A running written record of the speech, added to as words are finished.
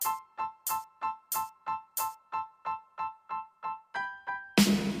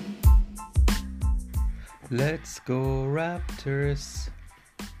Let's go Raptors.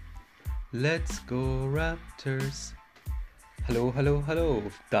 Let's go Raptors. Hello.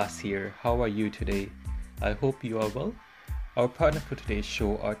 Das here. How are you today? I hope you are well. Our partner for today's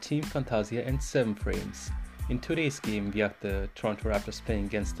show are Team Fantasia and 7 Frames. In today's game, we have the Toronto Raptors playing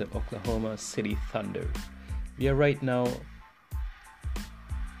against the Oklahoma City Thunder. We are right now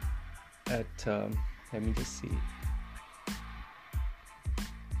at, let me just see.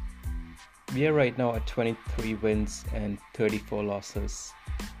 We are right now at 23 wins and 34 losses.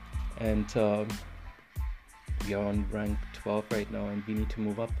 And we are on rank 12 right now and we need to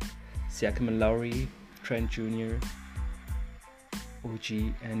move up. Siakam and Lowry, Trent Jr.,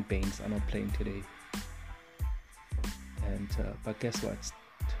 OG and Baines are not playing today. And but guess what?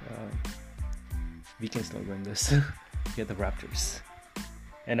 We can still win this. We are the Raptors.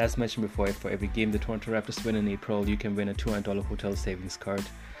 And as mentioned before, for every game the Toronto Raptors win in April, you can win a $200 hotel savings card.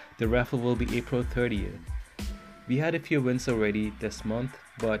 The raffle will be April 30th. We had a few wins already this month,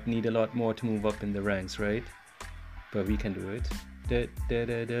 but need a lot more to move up in the ranks, right? But we can do it.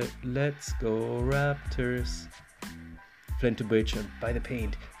 Let's go Raptors. Flynn to Birchall by the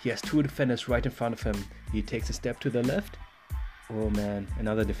paint. He has 2 defenders right in front of him. He takes a step to the left. Oh man,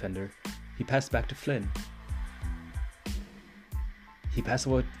 another defender. He passed back to Flynn.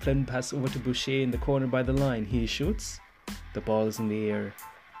 Flynn passes over to Boucher in the corner by the line. He shoots. The ball is in the air.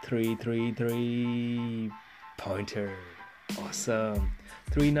 3 pointer. Awesome.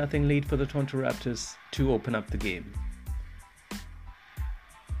 3-0 lead for the Toronto Raptors to open up the game.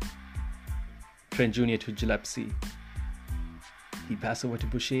 Trent Jr. to Gillespie. He passes over to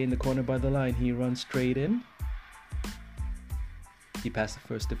Boucher in the corner by the line. He runs straight in. He passed the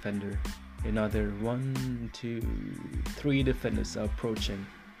first defender. Another 1, 2, 3 defenders are approaching.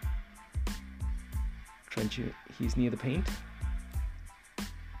 Trent Jr., he's near the paint.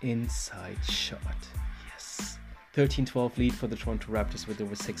 Inside shot. Yes. 13-12 lead for the Toronto Raptors with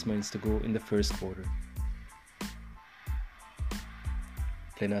over 6 minutes to go in the first quarter.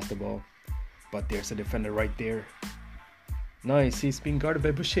 Flynn has the ball. But there's a defender right there. Nice. He's being guarded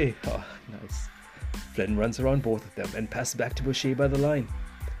by Boucher. Oh, nice. Flynn runs around both of them and passes back to Boucher by the line.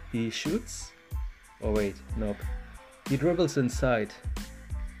 He shoots. Oh wait, nope. He dribbles inside.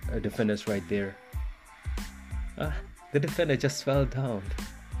 A defender's right there. The defender just fell down.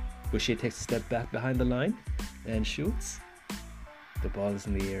 Boucher takes a step back behind the line and shoots. The ball is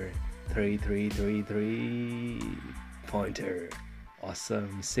in the air. 3 pointer.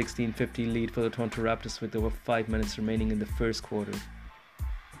 Awesome. 16-15 lead for the Toronto Raptors with over 5 minutes remaining in the first quarter.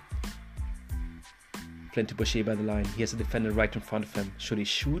 Flynn to Boucher by the line. He has a defender right in front of him. Should he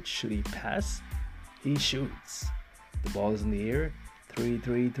shoot? Should he pass? He shoots. The ball is in the air. 3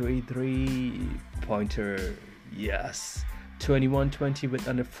 pointer. Yes. 21-20 with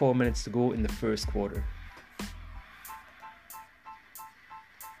under 4 minutes to go in the first quarter.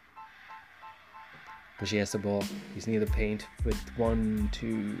 Boucher has the ball. He's near the paint with 1,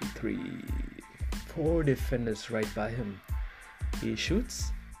 2, 3, 4 defenders right by him. He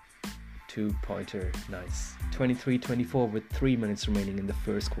shoots. 2 pointer. Nice. 23-24 with 3 minutes remaining in the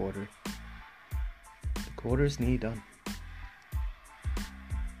first quarter. The quarter's nearly done.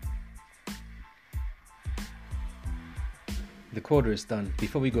 The quarter is done.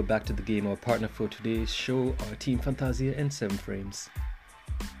 Before we go back to the game, our partner for today's show are Team Fantasia and 7 Frames.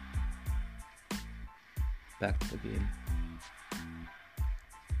 Back to the game.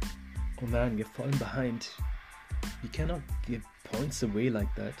 Oh man, we're falling behind. We cannot give points away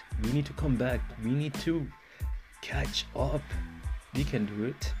like that. We need to come back. We need to catch up. We can do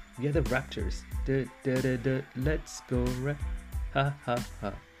it. We are the Raptors. Let's go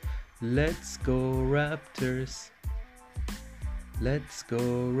Let's go Raptors. Let's go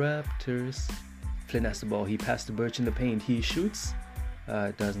Raptors. Flynn has the ball. He passed to Birch in the paint. He shoots.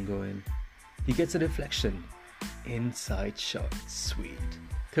 It doesn't go in. He gets a deflection. Inside shot. Sweet.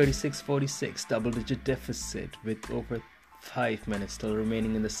 36-46. Double-digit deficit with over 5 minutes still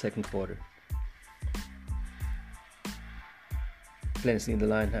remaining in the second quarter. Flynn is near the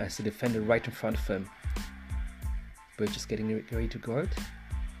line. Has a defender right in front of him. Birch is getting ready to guard.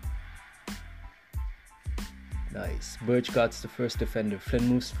 Nice. Birch guards the first defender. Flynn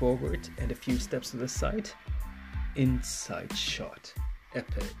moves forward and a few steps to the side. Inside shot.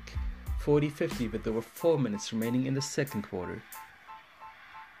 Epic. 40-50 with over 4 minutes remaining in the second quarter.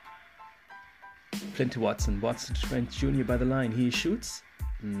 Flynn to Watson. Watson to Trent Jr. by the line. He shoots.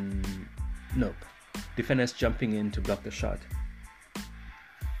 Nope. Defenders jumping in to block the shot.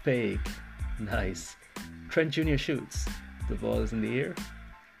 Fake. Nice. Trent Jr. shoots. The ball is in the air.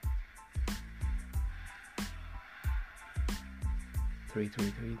 3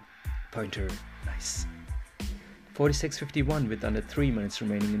 pointer. Nice. 46-51 with under 3 minutes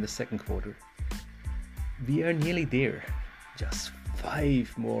remaining in the second quarter. We are nearly there. Just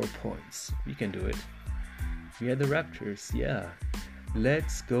 5 more points. We can do it. We are the Raptors, yeah.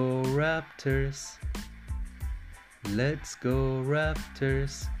 Let's go Raptors. Let's go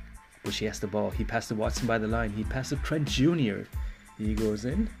Raptors. Boucher has the ball. He passed to Watson by the line. He passed to Trent Jr. He goes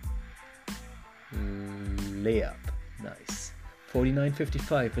in. Layup. Nice.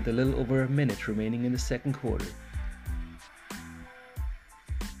 49-55 with a little over a minute remaining in the second quarter.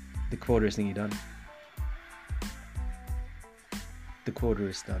 The quarter is nearly done. The quarter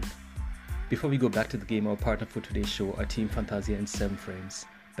is done. Before we go back to the game, our partner for today's show are Team Fantasia in 7 frames.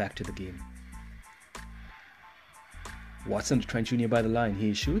 Back to the game. Watson to Trent Jr. by the line.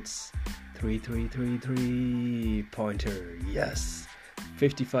 He shoots. 3 pointer. Yes.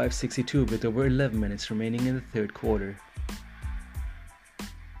 55-62 with over 11 minutes remaining in the third quarter.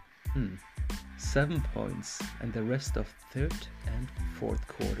 7 points, and the rest of third and fourth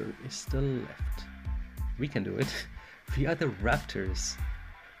quarter is still left. We can do it. We are the Raptors.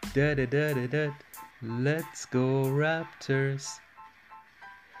 Let's go Raptors.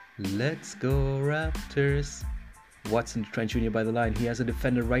 Let's go Raptors. Watson to Trent Jr. by the line. He has a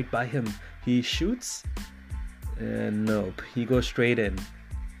defender right by him. He shoots. Nope. He goes straight in.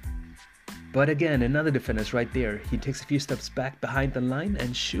 But again, another defender's right there. He takes a few steps back behind the line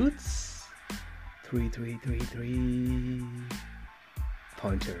and shoots. 3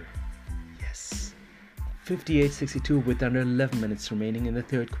 pointer. Yes. 58-62 with under 11 minutes remaining in the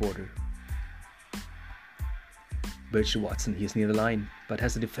third quarter. Birch to Watson. He's near the line, but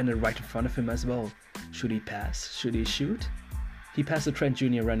has a defender right in front of him as well. Should he pass? Should he shoot? He passed to Trent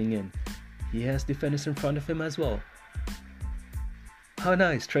Jr. running in. He has defenders in front of him as well. How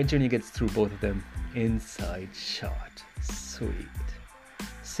nice. Trent Jr. gets through both of them. Inside shot. Sweet.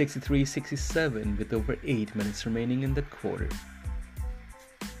 63-67 with over 8 minutes remaining in the quarter.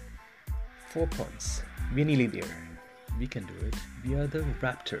 4 points. We're nearly there. We can do it. We are the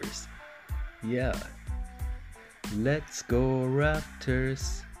Raptors. Yeah. Let's go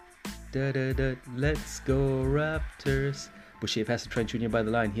Raptors. Let's go Raptors. Boucher passes to Trent Jr. by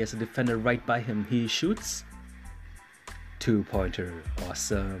the line. He has a defender right by him. He shoots. 2-pointer.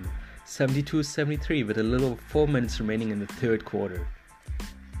 Awesome. 72-73 with a little 4 minutes remaining in the third quarter.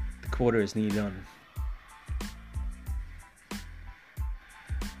 The quarter is nearly done.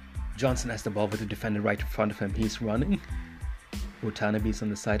 Johnson has the ball with the defender right in front of him. He's running. Watanabe's on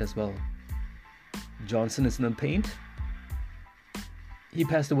the side as well. Johnson is in the paint. He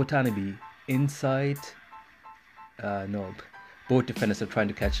passed to Watanabe. Inside. Nope. Both defenders are trying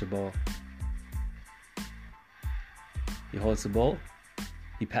to catch the ball. He holds the ball.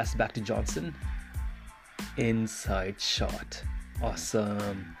 He passes back to Johnson. Inside shot.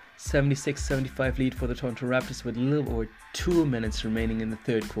 Awesome. 76-75 lead for the Toronto Raptors with a little over 2 minutes remaining in the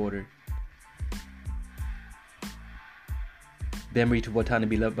third quarter. Bembry to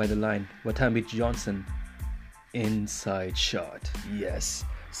Watanabe left by the line. Watanabe to Johnson. Inside shot. Yes.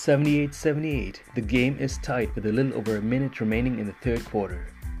 78-78. The game is tight with a little over a minute remaining in the third quarter.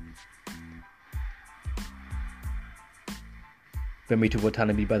 Bembry to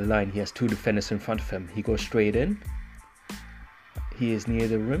Watanabe by the line. He has 2 defenders in front of him. He goes straight in. He is near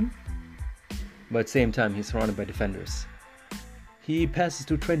the rim, but at the same time he's surrounded by defenders. He passes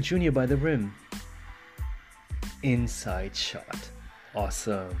to Trent Jr. by the rim. Inside shot.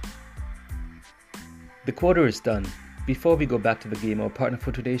 Awesome. The quarter is done. Before we go back to the game, our partner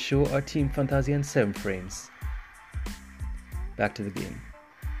for today's show are Team Fantasia in 7 frames. Back to the game.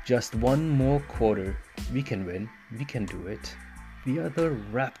 Just one more quarter. We can win. We can do it. We are the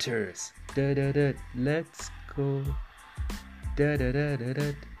Raptors. Let's go.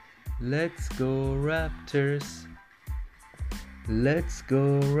 Let's go Raptors. Let's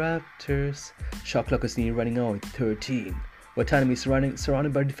go Raptors. Shot clock is nearly running out. 13. Watanabe is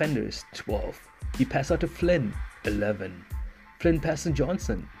surrounded by defenders. 12. He passes out to Flynn. 11. Flynn passes to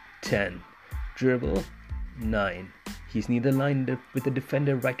Johnson. 10. Dribble. 9. He's near the line with the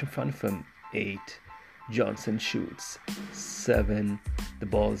defender right in front of him. 8. Johnson shoots. 7. The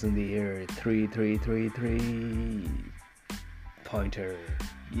ball's in the air. 3. Pointer.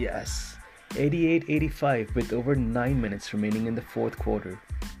 Yes. 88-85 with over 9 minutes remaining in the fourth quarter.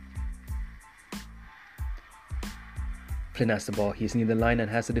 Flynn has the ball. He's near the line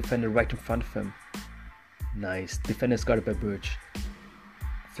and has the defender right in front of him. Nice. Defender's guarded by Birch.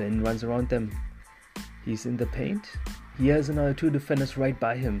 Flynn runs around them. He's in the paint. He has another 2 defenders right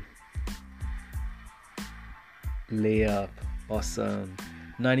by him. Layup. Awesome.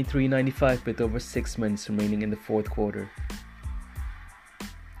 93-95 with over 6 minutes remaining in the fourth quarter.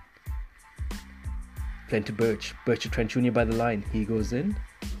 Flynn to Birch. Birch to Trent Jr. by the line. He goes in,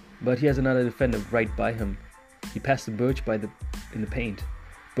 but he has another defender right by him. He passed to Birch in the paint.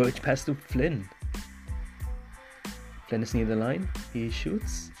 Birch passed to Flynn. Flynn is near the line. He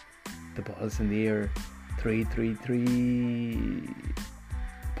shoots. The ball is in the air. 3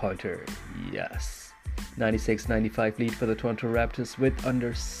 pointer. Yes. 96-95 lead for the Toronto Raptors with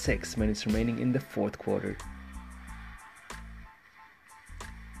under 6 minutes remaining in the fourth quarter.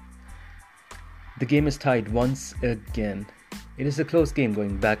 The game is tied once again. It is a close game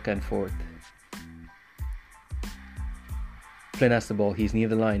going back and forth. Flynn has the ball. He's near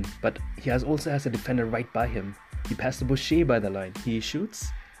the line, but he also has a defender right by him. He passed to Boucher by the line. He shoots.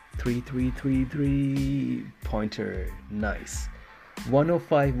 3 pointer. Nice.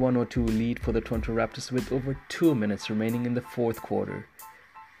 105-102 lead for the Toronto Raptors with over 2 minutes remaining in the fourth quarter.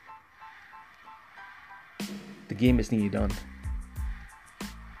 The game is nearly done.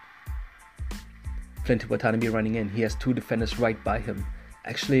 Flynn to Watanabe running in. He has 2 defenders right by him.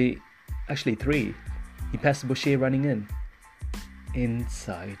 Actually 3. He passed to Boucher running in.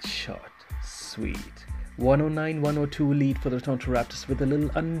 Inside shot. Sweet. 109-102 lead for the Toronto Raptors with a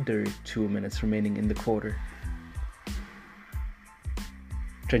little under 2 minutes remaining in the quarter.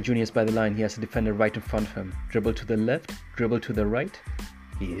 Trent Jr. is by the line. He has a defender right in front of him. Dribble to the left, dribble to the right.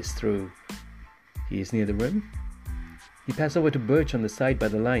 He is through. He is near the rim. He passes over to Birch on the side by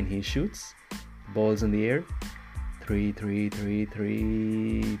the line. He shoots. Ball's in the air. 3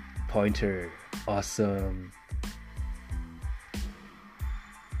 pointer. Awesome.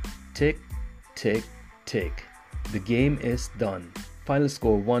 Tick, tick, tick. The game is done. Final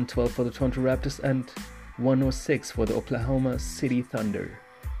score 112 for the Toronto Raptors and 106 for the Oklahoma City Thunder.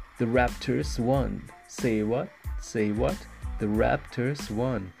 The Raptors won. Say what? Say what? The Raptors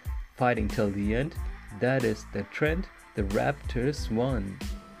won. Fighting till the end. That is the trend. The Raptors won.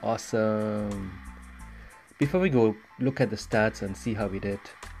 Awesome. Before we go look at the stats and see how we did,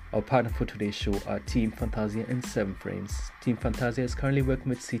 our partner for today's show are Team Fantasia and 7 Frames. Team Fantasia is currently working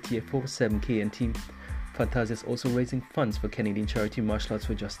with CTF 7K, and Team Fantasia is also raising funds for Canadian charity Martial Arts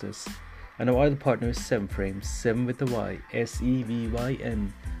for Justice. And our other partner is 7 Frames, 7 with the Y,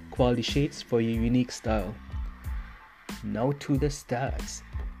 SEVYN. Quality shades for your unique style. Now to the stats.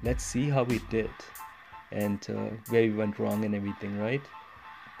 Let's see how we did and where we went wrong and everything, right?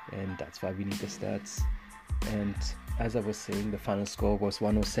 And that's why we need the stats. And as I was saying, the final score was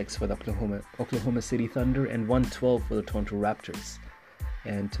 106 for the Oklahoma City Thunder and 112 for the Toronto Raptors.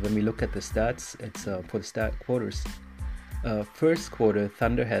 And when we look at the stats, it's for the stat quarters. First quarter,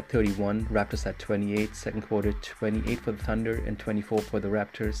 Thunder had 31, Raptors had 28. Second quarter, 28 for the Thunder and 24 for the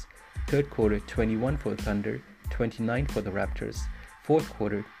Raptors. Third quarter, 21 for the Thunder, 29 for the Raptors. Fourth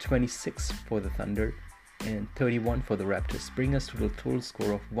quarter, 26 for the Thunder and 31 for the Raptors, bring us to the total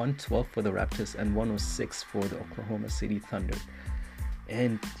score of 112 for the Raptors and 106 for the Oklahoma City Thunder.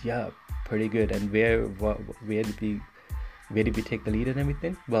 And yeah, pretty good. And where did we take the lead and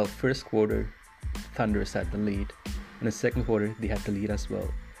everything? Well, first quarter, Thunder is at the lead. In the second quarter, they had the lead as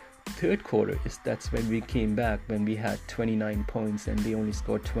well. Third quarter that's when we came back, when we had 29 points and they only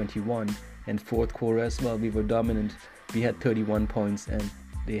scored 21. And fourth quarter as well, we were dominant. We had 31 points and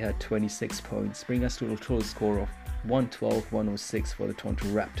they had 26 points, bring us to a total score of 112-106 for the Toronto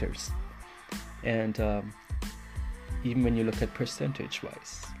Raptors. And even when you look at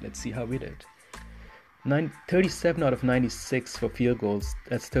percentage-wise, let's see how we did. 37 out of 96 for field goals,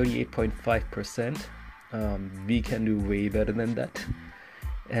 that's 38.5%. We can do way better than that.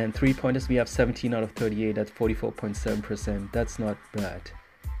 And 3-pointers, we have 17 out of 38, that's 44.7%. That's not bad.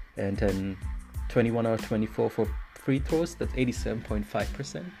 And then 21 out of 24 for free throws, that's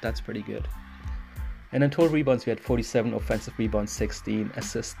 87.5%. That's pretty good. And in total rebounds, we had 47, offensive rebounds 16,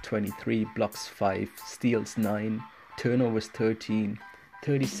 assists 23, blocks 5, steals 9, turnovers 13,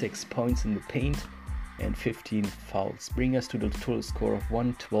 36 points in the paint, and 15 fouls, bring us to the total score of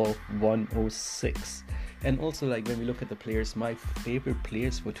 112-106. And also, like, when we look at the players, my favorite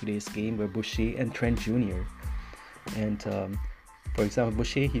players for today's game were Boucher and Trent Jr. And for example,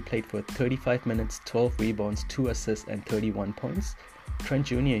 Boucher, he played for 35 minutes, 12 rebounds, 2 assists, and 31 points. Trent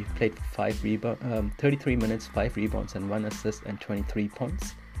Jr., he played for 33 minutes, 5 rebounds, and 1 assist, and 23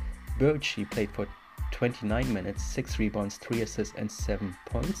 points. Birch, he played for 29 minutes, 6 rebounds, 3 assists, and 7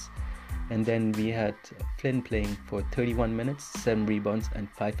 points. And then we had Flynn playing for 31 minutes, 7 rebounds, and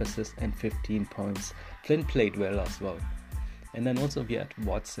 5 assists, and 15 points. Flynn played well as well. And then also we had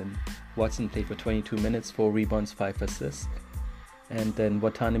Watson. Watson played for 22 minutes, 4 rebounds, 5 assists. And then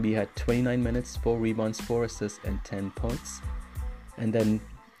Watanabe had 29 minutes, 4 rebounds, 4 assists, and 10 points. And then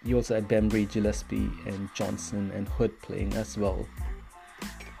you also had Bembry, Gillespie, and Johnson and Hood playing as well.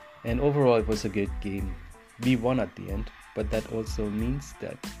 And overall, it was a good game. We won at the end, but that also means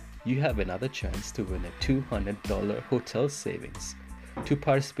that you have another chance to win a $200 hotel savings. To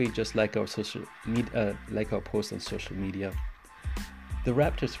participate, just like our like our post on social media. The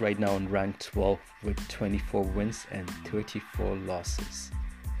Raptors right now in rank 12 with 24 wins and 34 losses.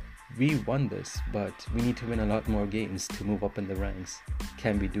 We won this, but we need to win a lot more games to move up in the ranks.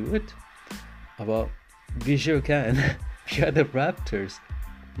 Can we do it? Well, we sure can. We are the Raptors.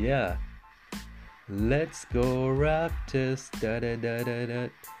 Yeah. Let's go Raptors. Da da da da da.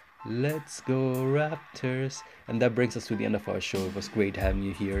 Let's go Raptors. And that brings us to the end of our show. It was great having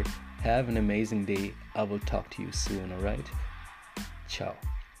you here. Have an amazing day. I will talk to you soon, alright? Ciao.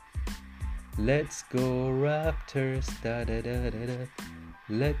 Let's go Raptors. Da da da da da.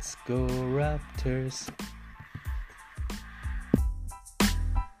 Let's go Raptors.